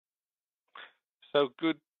So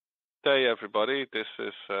good day, everybody. This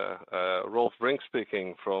is Rolf Brink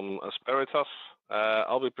speaking from Asperitas.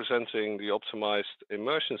 I'll be presenting the optimized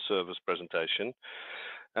immersion service presentation,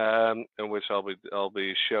 in which I'll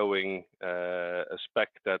be showing a spec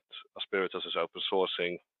that Asperitas is open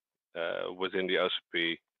sourcing within the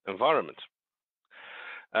OCP environment.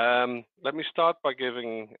 Let me start by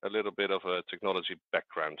giving a little bit of a technology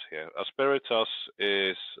background here. Asperitas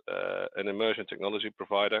is an immersion technology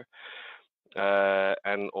provider,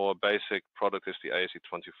 and our basic product is the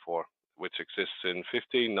ASE24, which exists in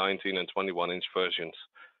 15, 19, and 21-inch versions.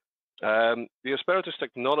 The Asperitas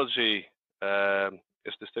technology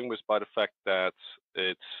is distinguished by the fact that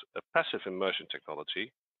it's a passive immersion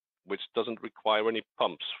technology, which doesn't require any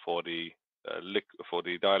pumps for the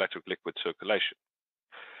dielectric liquid circulation.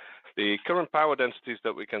 The current power densities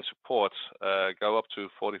that we can support go up to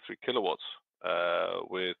 43 kilowatts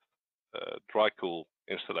with dry cool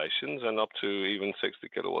installations, and up to even 60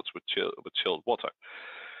 kilowatts with chilled water.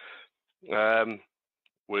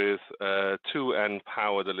 With 2N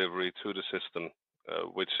power delivery to the system,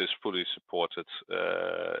 which is fully supported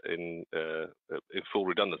in full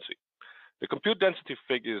redundancy. The compute density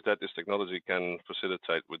figures that this technology can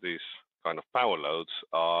facilitate with these kind of power loads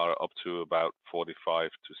are up to about 45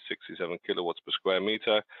 to 67 kilowatts per square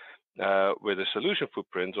meter, with a solution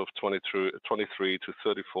footprint of 23 to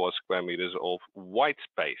 34 square meters of white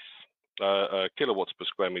space, kilowatts per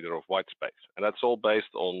square meter of white space. And that's all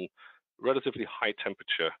based on relatively high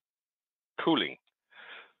temperature cooling.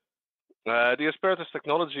 The Asperitas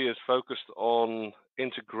technology is focused on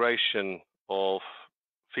integration of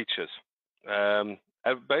features.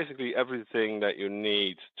 Basically, everything that you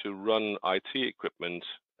need to run IT equipment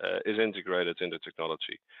is integrated in the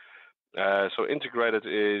technology. So integrated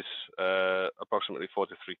is approximately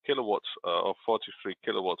 43 kilowatts of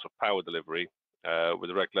power delivery with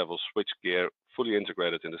direct level switch gear, fully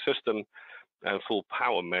integrated in the system, and full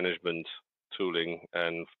power management tooling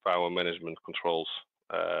and power management controls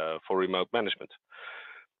for remote management.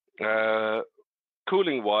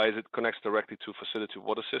 Cooling-wise, it connects directly to facility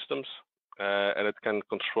water systems, and it can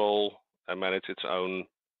control and manage its own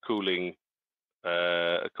cooling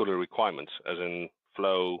requirements, as in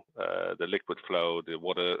flow, the liquid flow, the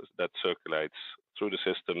water that circulates through the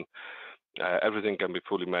system. Everything can be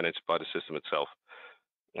fully managed by the system itself.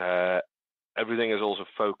 Everything is also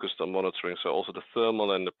focused on monitoring, so also the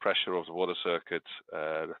thermal and the pressure of the water circuit,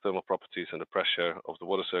 the thermal properties and the pressure of the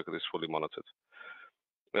water circuit is fully monitored.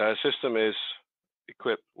 The system is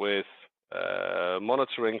equipped with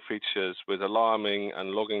monitoring features, with alarming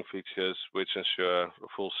and logging features, which ensure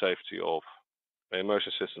full safety of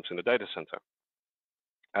immersion systems in the data center.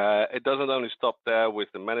 It doesn't only stop there with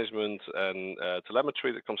the management and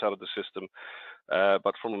telemetry that comes out of the system,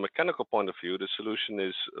 but from a mechanical point of view, the solution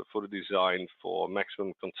is fully designed for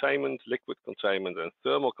maximum containment, liquid containment, and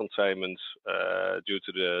thermal containment due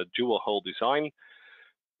to the dual hull design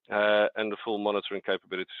and the full monitoring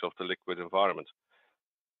capabilities of the liquid environment.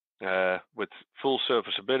 With full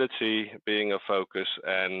serviceability being a focus,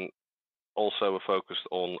 and also a focus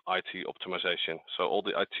on IT optimization. So all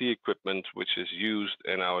the IT equipment which is used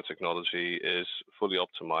in our technology is fully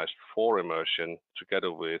optimized for immersion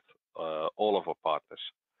together with all of our partners.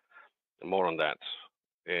 More on that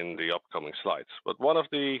in the upcoming slides. But one of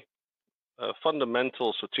the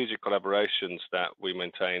fundamental strategic collaborations that we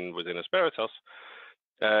maintain within Asperitas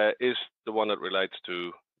is the one that relates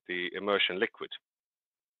to the immersion liquid.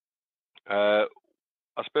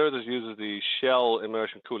 Asperitas uses the Shell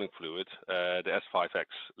immersion cooling fluid, the S5X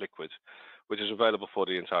liquid, which is available for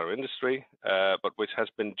the entire industry, but which has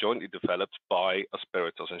been jointly developed by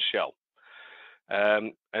Asperitas and Shell.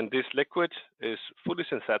 And this liquid is fully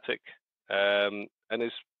synthetic and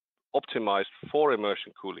is optimized for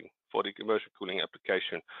immersion cooling, for the immersion cooling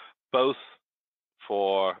application, both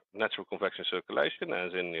for natural convection circulation,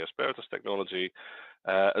 as in the Asperitas technology,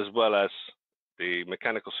 as well as the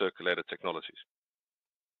mechanical circulator technologies.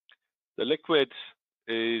 The liquid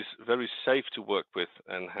is very safe to work with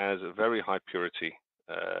and has a very high purity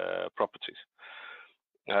properties.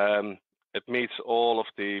 It meets all of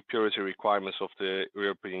the purity requirements of the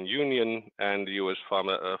European Union and the US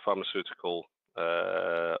pharmaceutical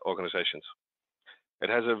organizations. It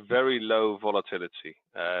has a very low volatility,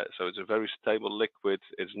 so it's a very stable liquid.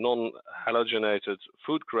 It's non-halogenated,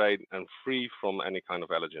 food grade, and free from any kind of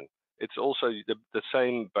allergen. It's also the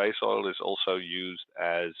same base oil is also used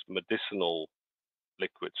as medicinal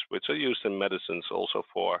liquids, which are used in medicines also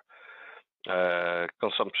for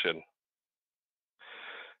consumption.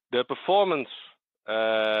 The performance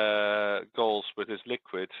goals with this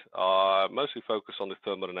liquid are mostly focused on the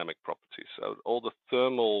thermodynamic properties. So all the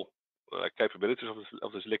thermal capabilities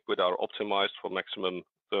of this liquid are optimized for maximum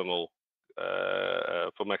thermal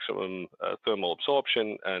thermal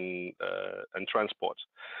absorption and transport.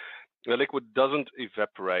 The liquid doesn't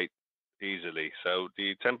evaporate easily, so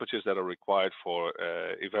the temperatures that are required for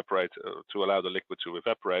to allow the liquid to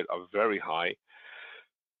evaporate are very high.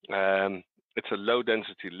 It's a low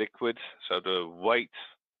density liquid, so the weight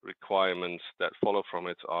requirements that follow from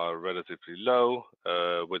it are relatively low,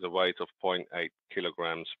 with a weight of 0.8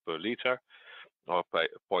 kilograms per liter, or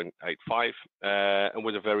 0.85, and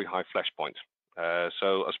with a very high flash point.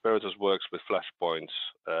 So Asperitas works with flash points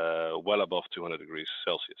well above 200 degrees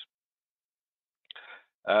Celsius.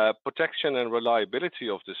 Protection and reliability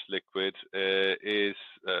of this liquid is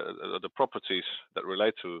the properties that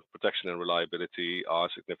relate to protection and reliability are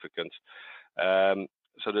significant.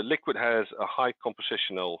 So the liquid has a high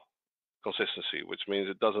compositional consistency, which means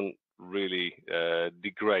it doesn't really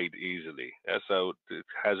degrade easily. So it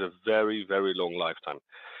has a very, very long lifetime.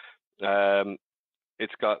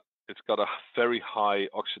 It's got a very high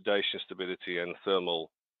oxidation stability and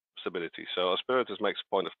thermal stability. So Asperitas makes a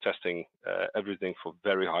point of testing everything for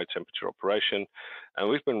very high temperature operation, and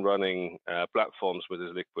we've been running platforms with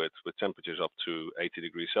this liquid with temperatures up to 80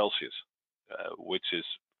 degrees Celsius, which is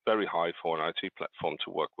very high for an IT platform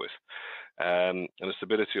to work with. And the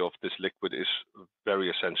stability of this liquid is very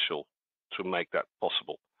essential to make that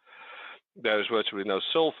possible. There is virtually no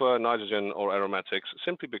sulfur, nitrogen, or aromatics,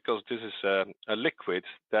 simply because this is a liquid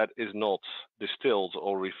that is not distilled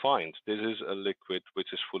or refined. This is a liquid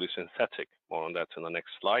which is fully synthetic. More on that in the next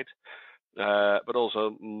slide. But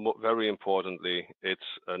also, very importantly, it's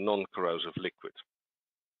a non-corrosive liquid.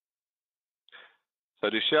 So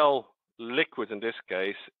the Shell liquid in this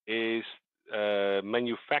case is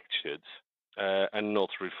manufactured and not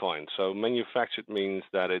refined. So manufactured means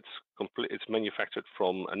that it's manufactured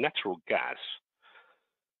from a natural gas,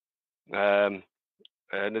 and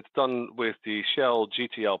it's done with the Shell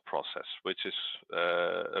GTL process, which is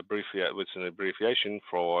an abbreviation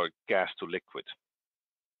for gas to liquid.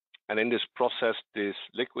 And in this process, this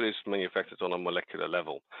liquid is manufactured on a molecular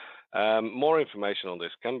level. More information on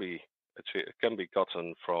this can be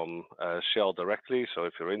gotten from Shell directly. So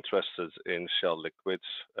if you're interested in Shell liquids,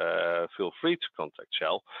 feel free to contact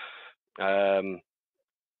Shell.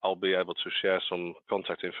 I'll be able to share some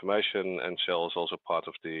contact information, and Shell is also part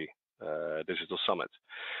of the Digital Summit.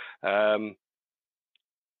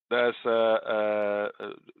 There's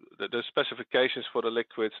the specifications for the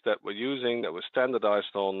liquids that we're using, that we're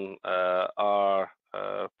standardized on, are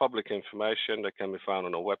public information that can be found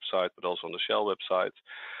on our website, but also on the Shell website.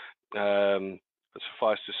 But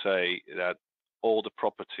suffice to say that all the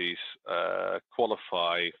properties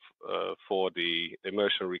qualify for the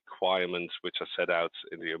immersion requirements, which are set out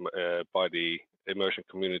in the by the immersion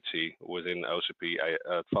community within OCP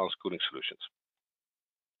Advanced Cooling Solutions.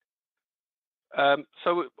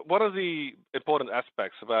 So one of the important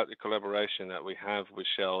aspects about the collaboration that we have with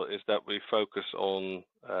Shell is that we focus on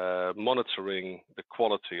monitoring the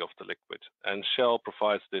quality of the liquid, and Shell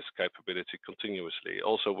provides this capability continuously,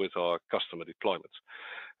 also with our customer deployments.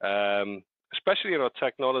 Especially in our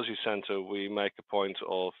technology center, we make a point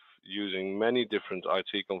of using many different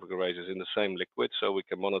IT configurations in the same liquid, so we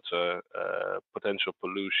can monitor potential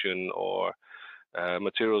pollution or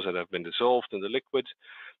materials that have been dissolved in the liquid.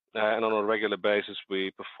 And on a regular basis,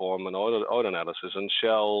 we perform an oil analysis, and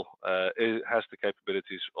Shell has the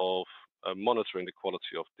capabilities of monitoring the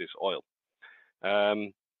quality of this oil.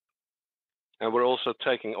 And we're also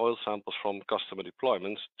taking oil samples from customer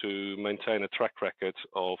deployments to maintain a track record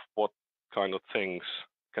of what kind of things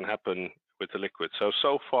can happen with the liquid.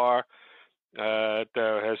 So far,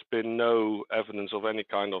 there has been no evidence of any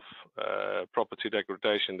kind of property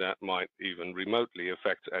degradation that might even remotely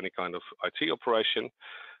affect any kind of IT operation.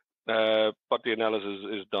 But the analysis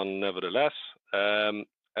is done nevertheless,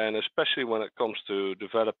 and especially when it comes to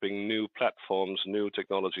developing new platforms, new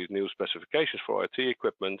technologies, new specifications for IT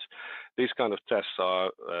equipment, these kind of tests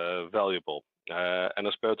are valuable. And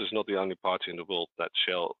Asperitas is not the only party in the world that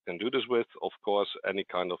Shell can do this with. Of course, any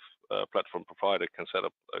kind of platform provider can set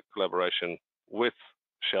up a collaboration with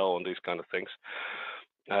Shell on these kind of things.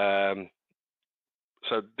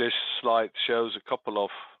 So this slide shows a couple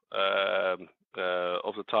of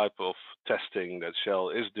the type of testing that Shell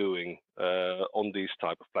is doing on these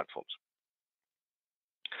type of platforms.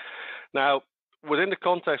 Now, within the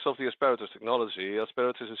context of the Asperitas technology,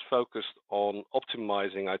 Asperitas is focused on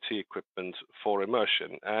optimizing IT equipment for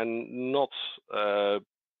immersion, and not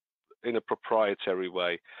in a proprietary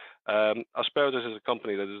way. Asperitas is a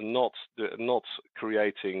company that is not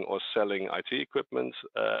creating or selling IT equipment,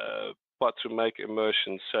 but to make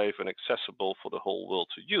immersion safe and accessible for the whole world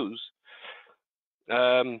to use,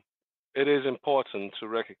 it is important to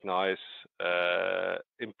recognize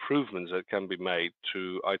improvements that can be made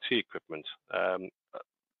to IT equipment.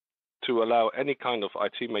 To allow any kind of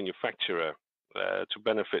IT manufacturer to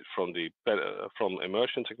benefit from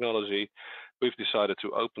immersion technology, we've decided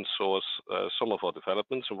to open source some of our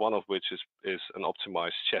developments, and one of which is an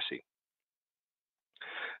optimized chassis.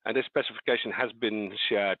 And this specification has been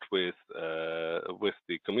shared with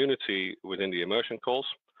the community within the immersion calls.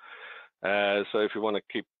 So if you want to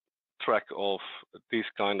keep track of these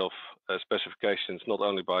kind of specifications, not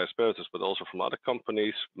only by Asperitas but also from other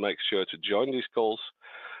companies, make sure to join these calls.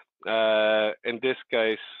 In this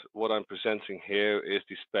case, what I'm presenting here is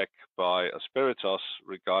the spec by Asperitas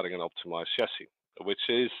regarding an optimized chassis, which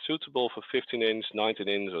is suitable for 15-inch,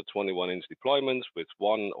 19-inch, or 21-inch deployments with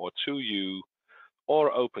 1 or 2U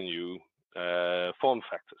or OpenU form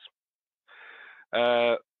factors.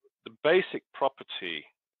 The basic property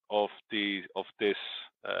of this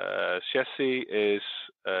chassis is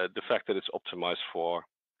the fact that it's optimized for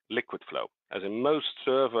liquid flow, as in most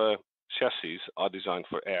server chassis are designed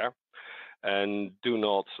for air and do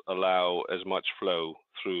not allow as much flow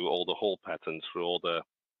through all the hole patterns, through all the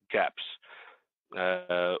gaps,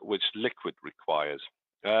 which liquid requires.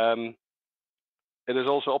 It is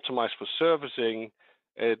also optimized for servicing.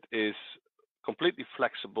 It is completely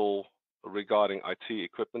flexible regarding IT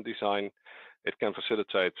equipment design. It can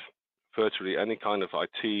facilitate virtually any kind of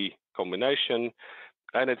IT combination,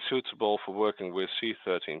 and it's suitable for working with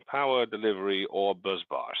C13 power delivery or bus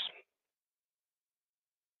bars.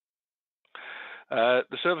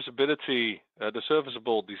 The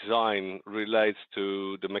serviceable design relates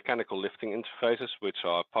to the mechanical lifting interfaces, which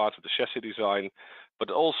are part of the chassis design,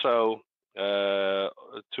 but also to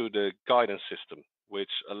the guidance system,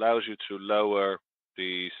 which allows you to lower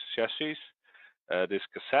these chassis, this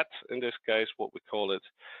cassette in this case, what we call it,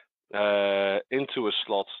 into a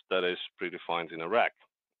slot that is predefined in a rack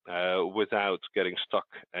without getting stuck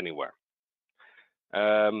anywhere.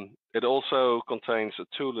 It also contains a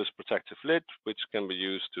toolless protective lid, which can be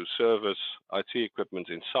used to service IT equipment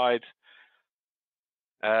inside.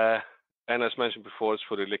 And as mentioned before, it's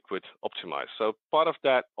fully liquid optimized. So part of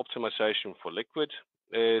that optimization for liquid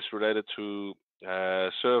is related to a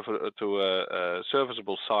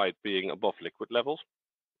serviceable side being above liquid levels,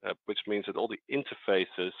 which means that all the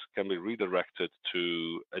interfaces can be redirected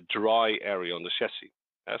to a dry area on the chassis.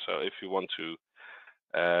 So if you want to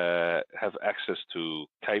have access to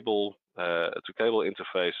cable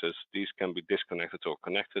interfaces, these can be disconnected or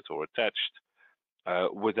connected or attached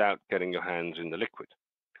without getting your hands in the liquid.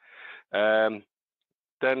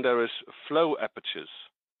 Then there is flow apertures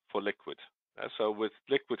for liquid. So with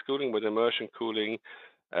liquid cooling, with immersion cooling,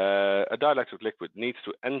 a dielectric liquid needs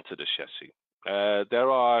to enter the chassis.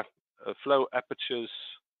 There are flow apertures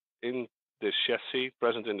in this chassis,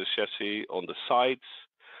 present in the chassis on the sides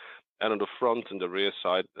and on the front and the rear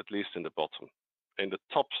side, at least in the bottom. In the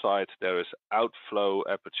top side, there is outflow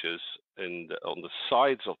apertures on the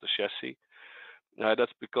sides of the chassis.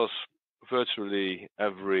 That's because virtually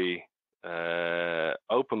every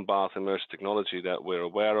open bath immersion technology that we're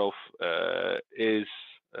aware of is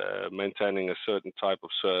maintaining a certain type of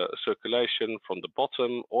circulation from the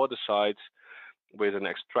bottom or the sides, with an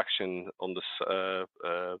extraction on the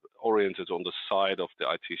oriented on the side of the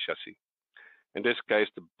IT chassis. In this case,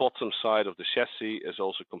 the bottom side of the chassis is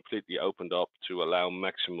also completely opened up to allow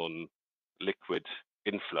maximum liquid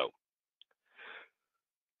inflow.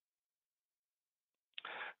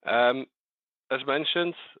 As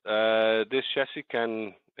mentioned, this chassis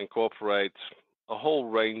can incorporate a whole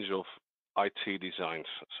range of IT designs.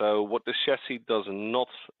 So what the chassis does not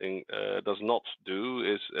do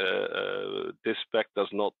is this spec does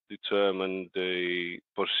not determine the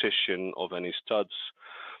position of any studs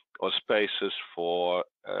or spaces for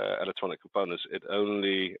electronic components. It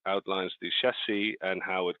only outlines the chassis and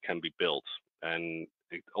how it can be built, and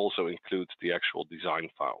it also includes the actual design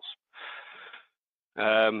files.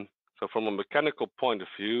 So from a mechanical point of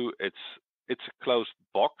view, it's a closed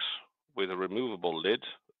box with a removable lid,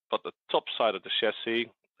 but the top side of the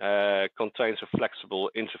chassis contains a flexible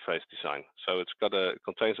interface design. So it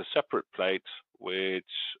contains a separate plate with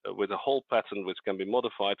a hole pattern which can be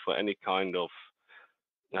modified for any kind of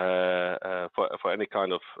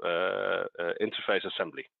interface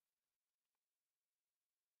assembly.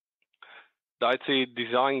 The IT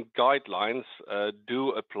design guidelines do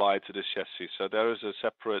apply to the chassis. So there is a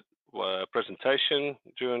separate presentation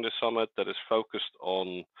during the summit that is focused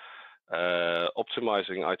on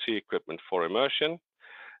optimizing IT equipment for immersion,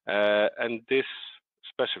 and this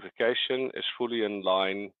specification is fully in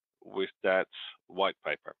line with that white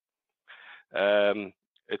paper.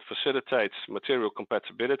 It facilitates material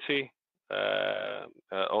compatibility.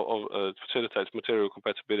 Facilitates material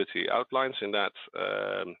compatibility outlines in that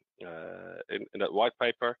in that white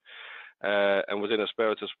paper. And within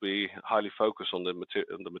Asperitas, we highly focus on the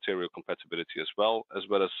material compatibility as well as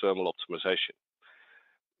thermal optimization.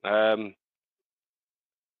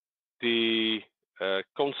 The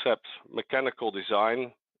concept mechanical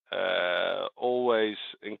design always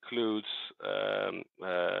includes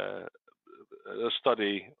a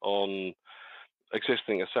study on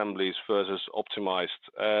existing assemblies versus optimized.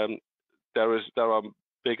 There are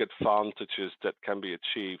big advantages that can be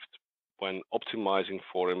achieved when optimizing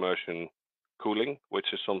for immersion cooling,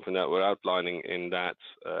 which is something that we're outlining in that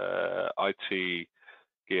IT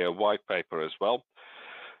gear white paper as well.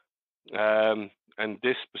 And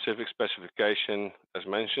this specific specification, as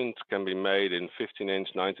mentioned, can be made in 15-inch,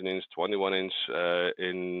 19-inch, 21-inch,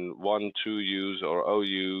 in 1, 2Us or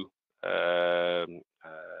OU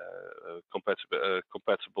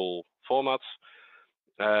compatible formats,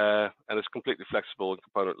 and it's completely flexible in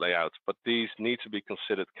component layout. But these need to be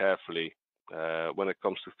considered carefully when it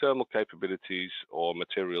comes to thermal capabilities or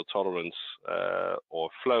material tolerance or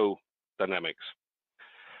flow dynamics.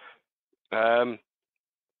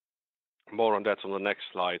 More on that on the next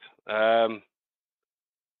slide.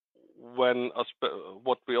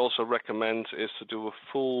 What we also recommend is to do a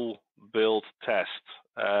full build test.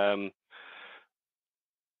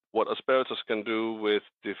 What Asperitas can do with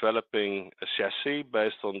developing a chassis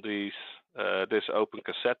based on this open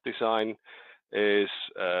cassette design is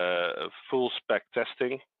full spec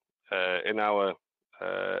testing in our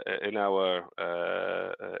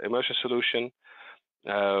immersion solution.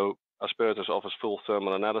 Asperitas offers full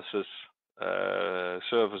thermal analysis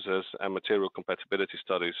services and material compatibility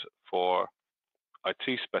studies for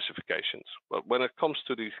IT specifications. But when it comes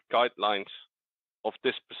to these guidelines of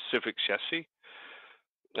this specific chassis,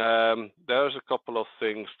 there's a couple of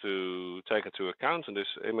things to take into account, and this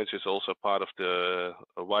image is also part of the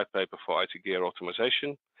white paper for IT gear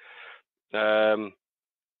optimization.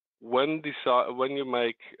 When you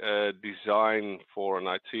make a design for an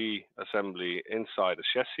IT assembly inside a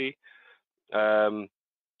chassis,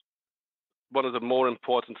 one of the more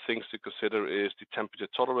important things to consider is the temperature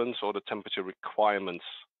tolerance or the temperature requirements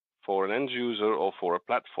for an end user or for a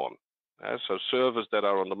platform. So servers that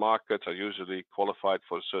are on the market are usually qualified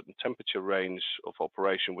for a certain temperature range of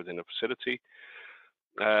operation within a facility.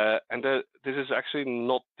 And this is actually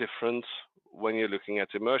not different when you're looking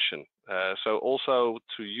at immersion. So also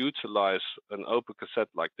to utilize an open cassette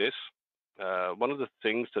like this, one of the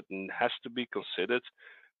things that has to be considered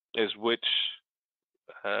is which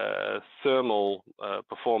thermal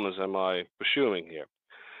performance am I pursuing here.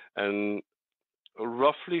 And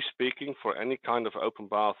roughly speaking, for any kind of open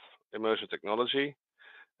bath immersion technology,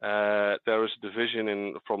 there is a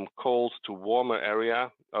division from cold to warmer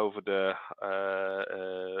area over the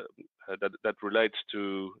that relates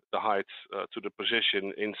to the height to the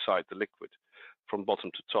position inside the liquid from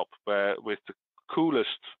bottom to top, where with the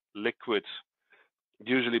coolest liquid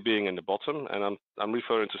usually being in the bottom, and I'm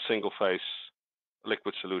referring to single phase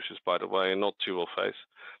liquid solutions, by the way, and not dual phase.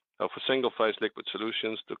 For single phase liquid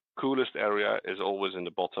solutions, the coolest area is always in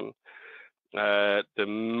the bottom. The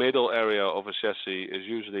middle area of a chassis is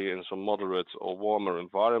usually in some moderate or warmer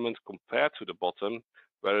environment compared to the bottom,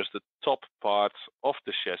 whereas the top part of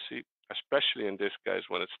the chassis, especially in this case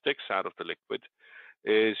when it sticks out of the liquid,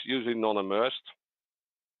 is usually non-immersed.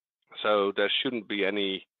 So there shouldn't be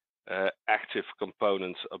any active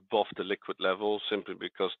components above the liquid level, simply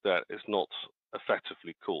because that is not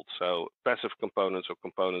effectively cooled. So passive components or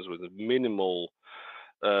components with minimal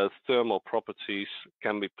thermal properties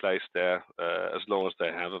can be placed there as long as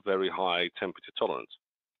they have a very high temperature tolerance.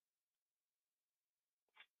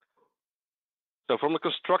 So from a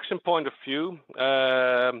construction point of view,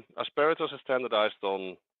 Asperitas is standardized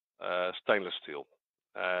on stainless steel.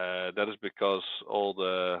 That is because all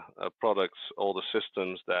the products, all the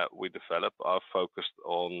systems that we develop are focused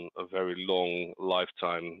on a very long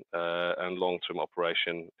lifetime and long-term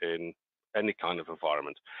operation in any kind of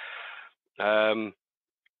environment.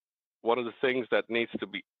 One of the things that needs to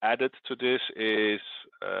be added to this is,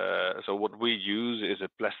 so what we use is a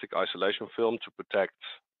plastic isolation film to protect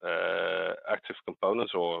active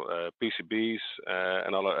components or PCBs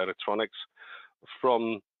and other electronics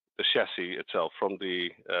from the chassis itself, from the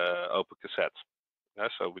open cassette.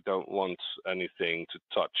 So we don't want anything to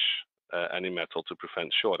touch any metal to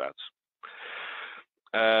prevent short outs.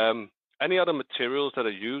 Any other materials that are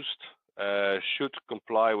used should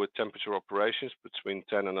comply with temperature operations between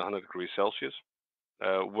 10 and 100 degrees Celsius.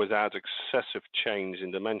 without excessive change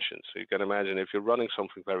in dimensions. So you can imagine if you're running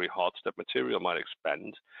something very hot, that material might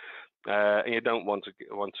expand, and you don't want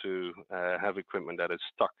to have equipment that is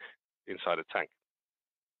stuck inside a tank.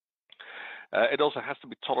 It also has to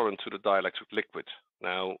be tolerant to the dielectric liquid.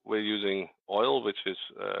 Now we're using oil, which is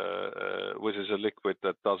a liquid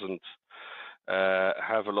that doesn't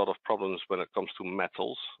have a lot of problems when it comes to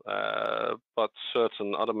metals, but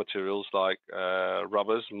certain other materials like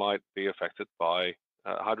rubbers might be affected by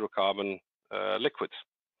hydrocarbon liquids.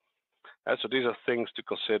 So these are things to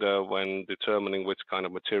consider when determining which kind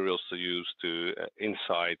of materials to use to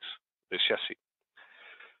inside the chassis.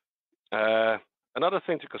 Another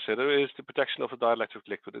thing to consider is the protection of the dielectric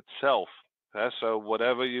liquid itself. So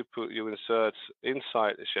whatever you insert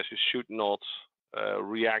inside the chassis should not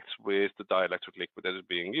react with the dielectric liquid that is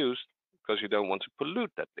being used, because you don't want to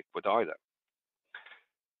pollute that liquid either.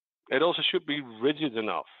 It also should be rigid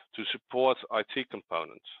enough to support IT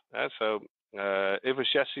components. So if a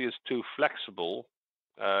chassis is too flexible,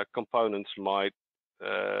 components might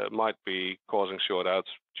be causing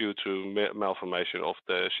short-outs due to malformation of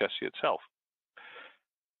the chassis itself.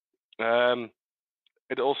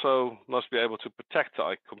 It also must be able to protect the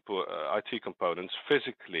IT components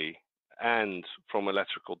physically and from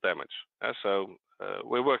electrical damage. So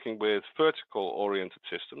we're working with vertical-oriented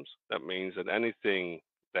systems. That means that anything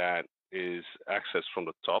that is accessed from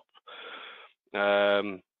the top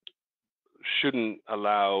shouldn't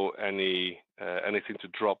allow anything to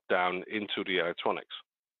drop down into the electronics.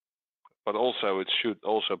 But also, it should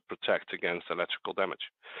also protect against electrical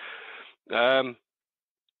damage.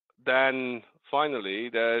 Then finally,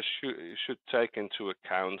 there should take into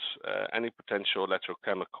account any potential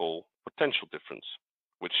electrochemical potential difference,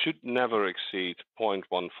 which should never exceed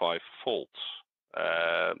 0.15 volts.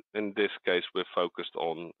 In this case, we're focused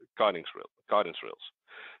on guidance rails.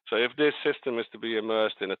 So if this system is to be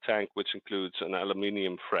immersed in a tank which includes an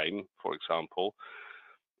aluminium frame, for example,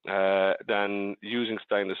 then using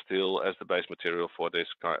stainless steel as the base material for this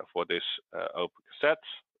open cassette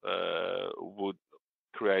would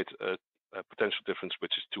create a potential difference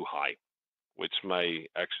which is too high, which may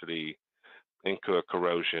actually incur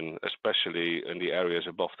corrosion, especially in the areas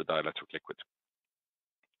above the dielectric liquid.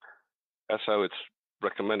 And so it's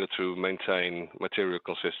recommended to maintain material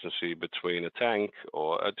consistency between a tank,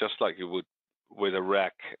 or just like you would with a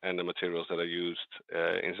rack and the materials that are used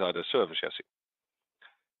inside a service chassis.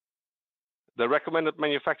 The recommended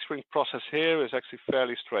manufacturing process here is actually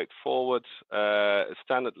fairly straightforward. A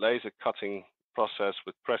standard laser cutting process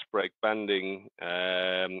with press brake bending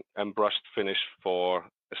and brushed finish for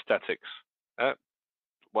aesthetics.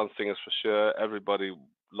 One thing is for sure, everybody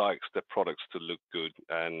likes their products to look good,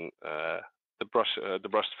 and the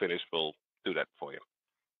brushed finish will do that for you.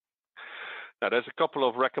 Now, there's a couple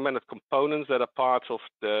of recommended components that are part of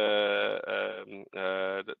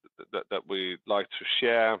that we like to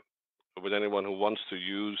share with anyone who wants to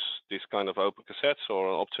use these kind of open cassettes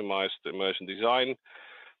or optimized immersion design.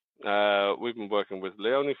 We've been working with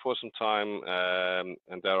Leone for some time,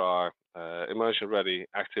 and there are immersion-ready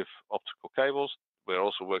active optical cables. We're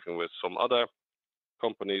also working with some other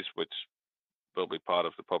companies, which will be part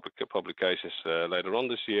of the publications later on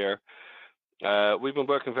this year. We've been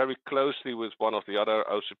working very closely with one of the other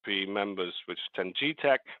OCP members, which is 10G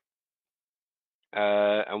Tech,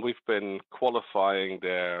 and we've been qualifying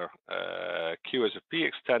their QSFP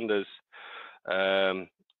extenders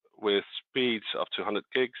with speeds up to 100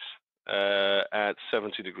 gigs at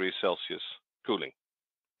 70 degrees Celsius cooling.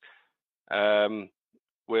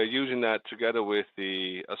 We're using that together with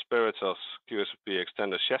the Asperitas QSFP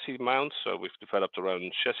extender chassis mounts. So we've developed our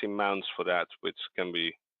own chassis mounts for that, which can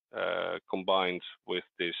be combined with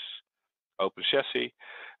this open chassis.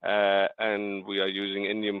 And we are using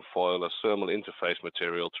indium foil as thermal interface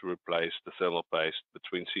material to replace the thermal paste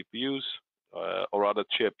between CPUs or other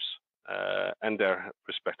chips and their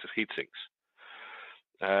respective heatsinks.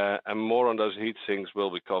 And more on those heatsinks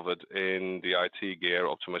will be covered in the IT gear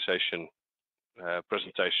optimization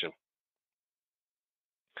presentation.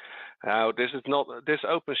 Now, this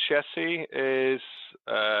open chassis is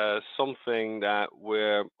something that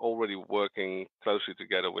we're already working closely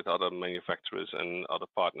together with other manufacturers and other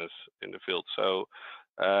partners in the field. So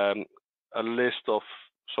a list of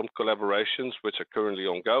some collaborations which are currently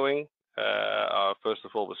ongoing. First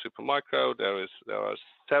of all, with Supermicro, there are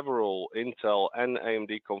several Intel and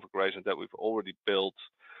AMD configurations that we've already built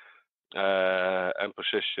and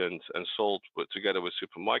positioned and sold together with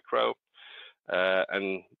Supermicro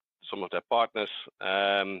and some of their partners.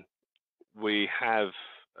 We have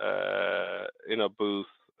in our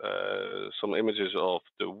booth some images of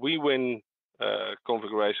the WeWin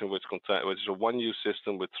configuration, which is a 1U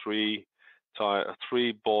system with three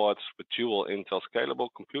boards with dual Intel scalable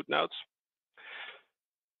compute nodes.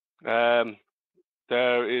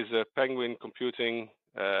 There is a Penguin computing,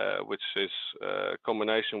 which is a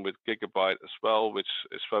combination with Gigabyte as well, which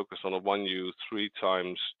is focused on a 1U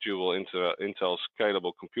 3x dual Intel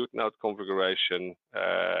scalable compute node configuration.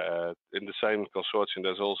 In the same consortium,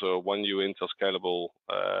 there's also a 1U Intel scalable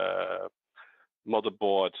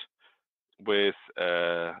motherboard with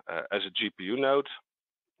as a GPU node.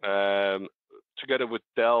 Together with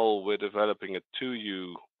Dell, we're developing a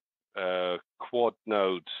 2U quad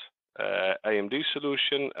node AMD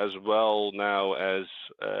solution, as well now as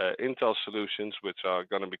Intel solutions, which are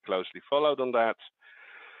going to be closely followed on that.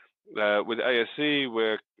 With ASE,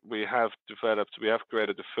 we have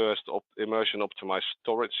created the first immersion optimized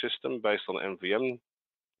storage system based on NVM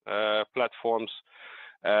platforms,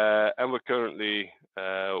 and we're currently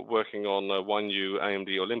working on a 1U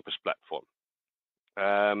AMD Olympus platform.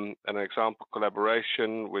 An example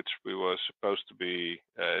collaboration, which we were supposed to be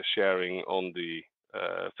sharing on the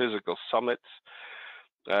physical summit,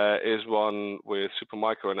 is one with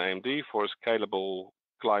Supermicro and AMD for a scalable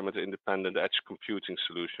climate-independent edge computing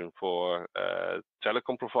solution for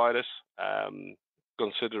telecom providers.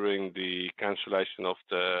 Considering the cancellation of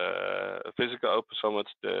the physical Open Summit,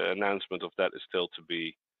 the announcement of that is still to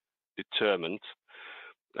be determined.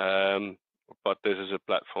 But this is a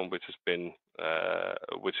platform which has been,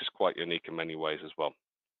 which is quite unique in many ways as well.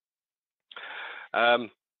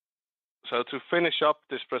 So to finish up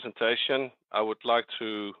this presentation, I would like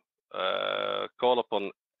to call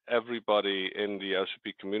upon everybody in the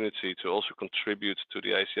OCP community to also contribute to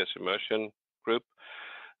the ACS Immersion group.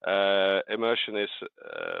 Immersion is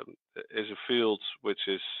a field which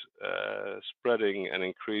is spreading and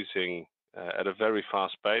increasing at a very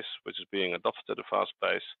fast pace, which is being adopted at a fast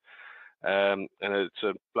pace, and it's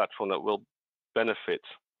a platform that will benefit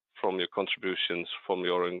from your contributions, from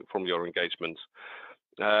your engagement.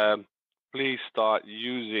 Please start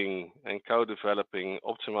using and co-developing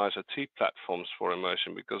optimized IT platforms for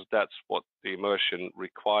immersion, because that's what the immersion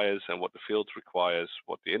requires and what the field requires,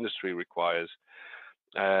 what the industry requires,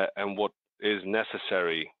 and what is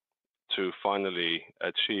necessary to finally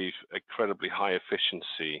achieve incredibly high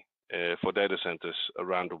efficiency for data centers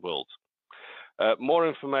around the world. More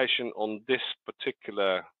information on this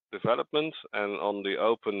particular development and on the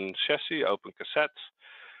open chassis, open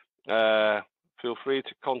cassettes, feel free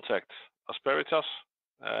to contact Asperitas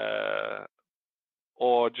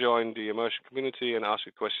or join the immersion community and ask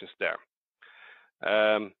your questions there.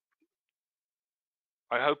 I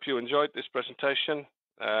hope you enjoyed this presentation,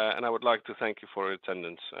 and I would like to thank you for your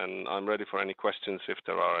attendance, and I'm ready for any questions if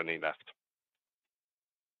there are any left.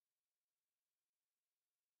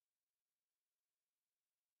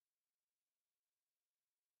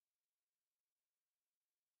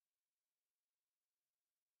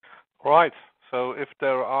 All right. So if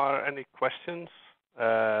there are any questions,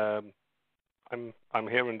 I'm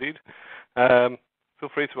here indeed. Feel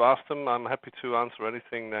free to ask them. I'm happy to answer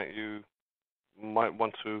anything that you might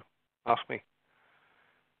want to ask me.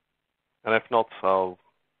 And if not, I'll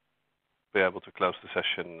be able to close the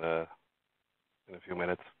session in a few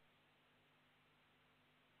minutes.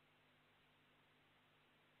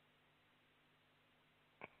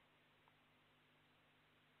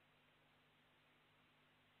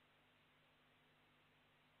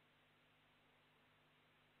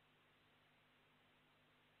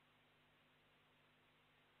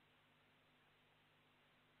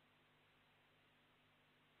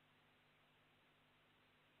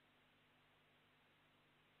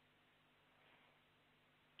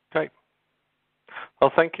 Okay.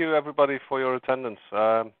 Well, thank you everybody for your attendance.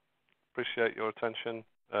 Appreciate your attention.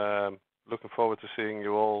 Looking forward to seeing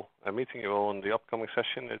you all, meeting you all in the upcoming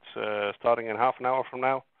session. It's starting in half an hour from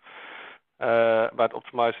now, about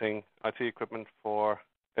optimizing IT equipment for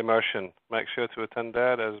immersion. Make sure to attend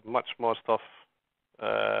there. There's much more stuff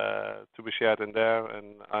to be shared in there,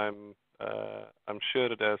 and I'm sure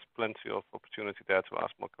that there's plenty of opportunity there to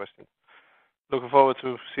ask more questions. Looking forward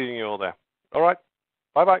to seeing you all there. All right.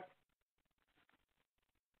 Bye-bye.